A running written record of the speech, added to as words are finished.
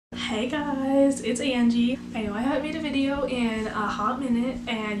Hey guys, it's Angie. I know I haven't made a video in a hot minute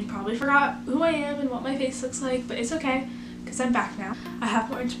and you probably forgot who I am and what my face looks like, but it's okay because I'm back now. I have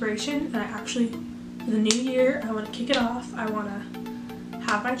more inspiration and I actually, for the new year, I want to kick it off. I want to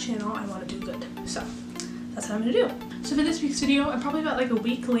have my channel, I want to do good. So that's what I'm going to do. So for this week's video, I'm probably about like a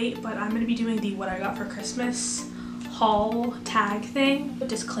week late, but I'm going to be doing the what I got for Christmas haul tag thing. A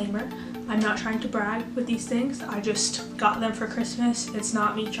disclaimer, I'm not trying to brag with these things. I just got them for Christmas. It's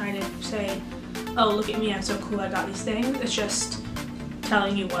not me trying to say, oh, look at me, I'm so cool, I got these things. It's just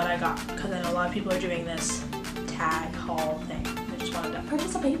telling you what I got because I know a lot of people are doing this tag haul thing. I just wanted to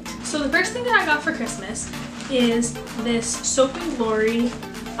participate. So the first thing that I got for Christmas is this Soap & Glory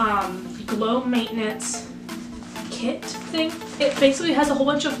Glow Maintenance kit thing. It basically has a whole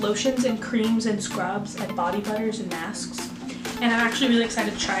bunch of lotions and creams and scrubs and body butters and masks. And I'm actually really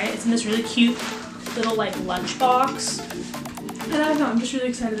excited to try it. It's in this really cute little like lunch box. And I don't know, I'm just really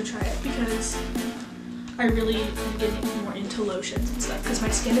excited to try it because I really am getting more into lotions and stuff because my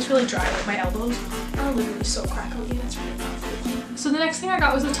skin is really dry. Like my elbows are literally so crackly and it's really not cool. So the next thing I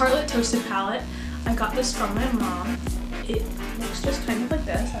got was the Tartelette Toasted Palette. I got this from my mom. It looks just kind of like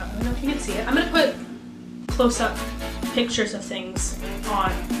this. I don't really know if you can see it. I'm going to put close-up pictures of things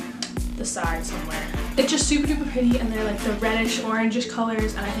on the side somewhere. It's just super duper pretty and they're like the reddish orangish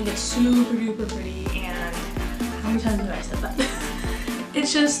colors and I think it's super duper pretty. And how many times have I said that?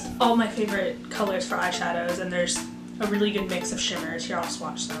 It's just all my favorite colors for eyeshadows and there's a really good mix of shimmers. Here, I'll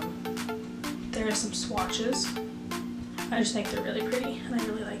swatch them. There are some swatches. I just think they're really pretty and I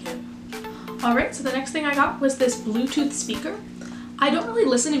really like it. Alright, so the next thing I got was this Bluetooth speaker. I don't really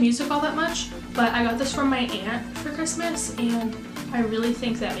listen to music all that much, but I got this from my aunt for Christmas and I really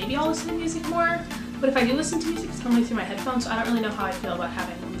think that maybe I'll listen to music more. But if I do listen to music, it's only through my headphones, so I don't really know how I feel about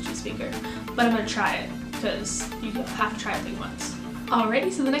having a Bluetooth speaker. But I'm going to try it, because you have to try everything once.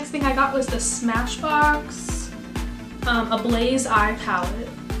 Alrighty, so the next thing I got was the Smashbox Ablaze Eye Palette.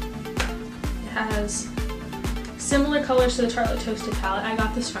 It has similar colors to the Tartelette Toasted Palette. I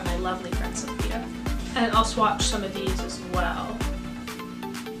got this from my lovely friend Sophia. And I'll swatch some of these as well.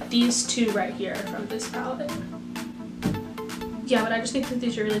 These two right here are from this palette. Yeah, but I just think that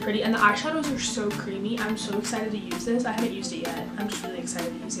these are really pretty and the eyeshadows are so creamy. I'm so excited to use this. I haven't used it yet. I'm just really excited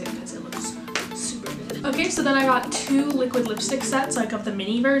to use it because it looks super good. Okay, so then I got two liquid lipstick sets, like of the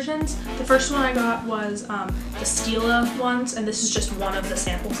mini versions. The first one I got was the Stila ones, and this is just one of the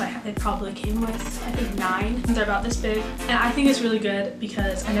samples. It probably came with, I think, 9. They're about this big, and I think it's really good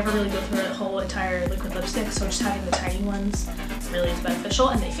because I never really go through a whole entire liquid lipstick, so just having the tiny ones really is beneficial,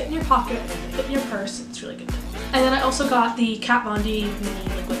 and they fit in your pocket and they fit in your purse. It's really good. And then I also got the Kat Von D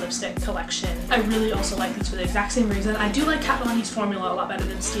mini liquid lipstick collection. I really also like these for the exact same reason. I do like Kat Von D's formula a lot better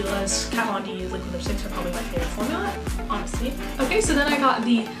than Stila's. Kat Von D liquid lipsticks are probably my favorite formula, honestly. Okay, so then I got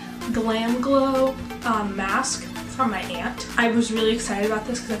the Glam Glow mask from my aunt. I was really excited about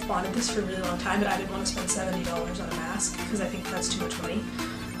this because I've wanted this for a really long time, but I didn't want to spend $70 on a mask because I think that's too much money.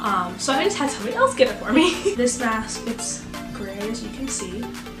 So I just had somebody else get it for me. This mask, it's gray as you can see.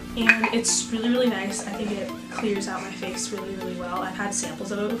 And it's really, really nice. I think it clears out my face really, really well. I've had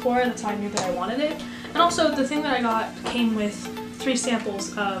samples of it before, that's how I knew that I wanted it. And also, the thing that I got came with 3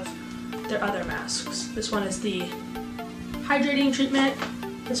 samples of their other masks. This one is the hydrating treatment,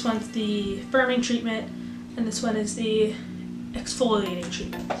 this one's the firming treatment, and this one is the exfoliating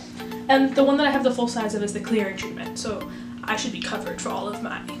treatment. And the one that I have the full size of is the clearing treatment, so I should be covered for all of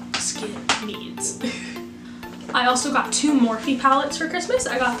my skin needs. I also got 2 Morphe palettes for Christmas.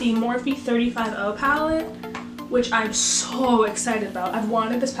 I got the Morphe 35O palette, which I'm so excited about. I've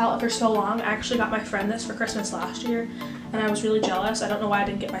wanted this palette for so long. I actually got my friend this for Christmas last year, and I was really jealous. I don't know why I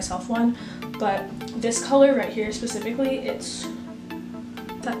didn't get myself one, but this color right here specifically, it's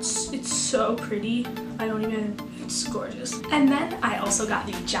so pretty. It's gorgeous. And then I also got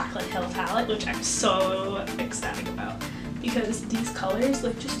the Jaclyn Hill palette, which I'm so ecstatic about. Because these colors,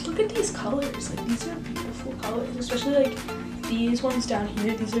 like, just look at these colors. Like, these are beautiful colors, especially like these ones down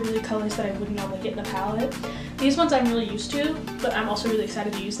here. These are really colors that I wouldn't normally get in a palette. These ones I'm really used to, but I'm also really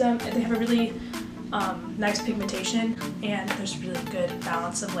excited to use them. And they have a really nice pigmentation, and there's really good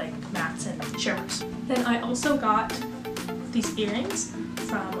balance of like mattes and shimmers. Then I also got these earrings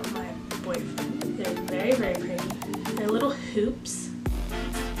from my boyfriend. They're very, very pretty. They're little hoops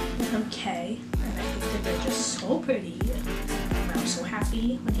from K. And I think that they're just so pretty. And I'm so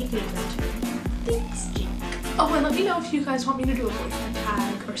happy when he gave them to me. Thanks, Jake. Oh, and let me know if you guys want me to do a boyfriend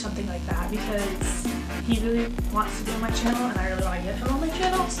tag or something like that because he really wants to be on my channel and I really want to get him on my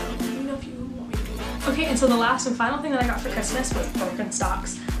channel, so let me know if you want me to do that. Okay, and so the last and final thing that I got for Christmas was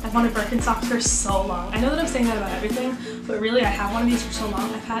Birkenstocks. I've wanted Birkenstocks for so long. I know that I'm saying that about everything, but really I have one of these for so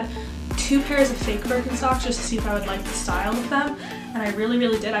long. I've had 2 pairs of fake Birkenstocks just to see if I would like the style of them, and I really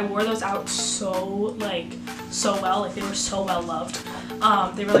did. I wore those out so well, like they were so well loved.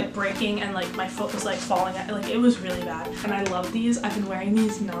 They were like breaking and like my foot was like falling out, like it was really bad. And I love these. I've been wearing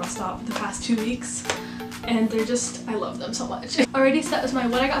these non-stop the past 2 weeks and they're just, I love them so much. Alrighty, so that was my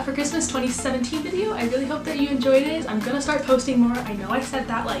what I got for Christmas 2017 video. I really hope that you enjoyed it. I'm gonna start posting more. I know I said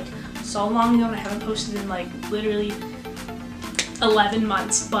that like so long ago and I haven't posted in like literally 11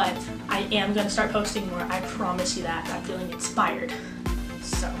 months, but I am gonna start posting more. I promise you that. I'm feeling inspired.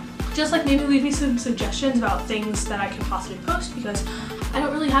 So just like maybe leave me some suggestions about things that I can possibly post, because I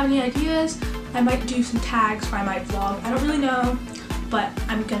don't really have any ideas. I might do some tags or I might vlog. I don't really know, but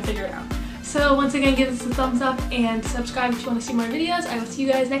I'm gonna figure it out. So once again, give this a thumbs up and subscribe if you want to see more videos. I will see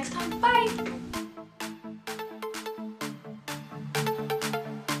you guys next time. Bye!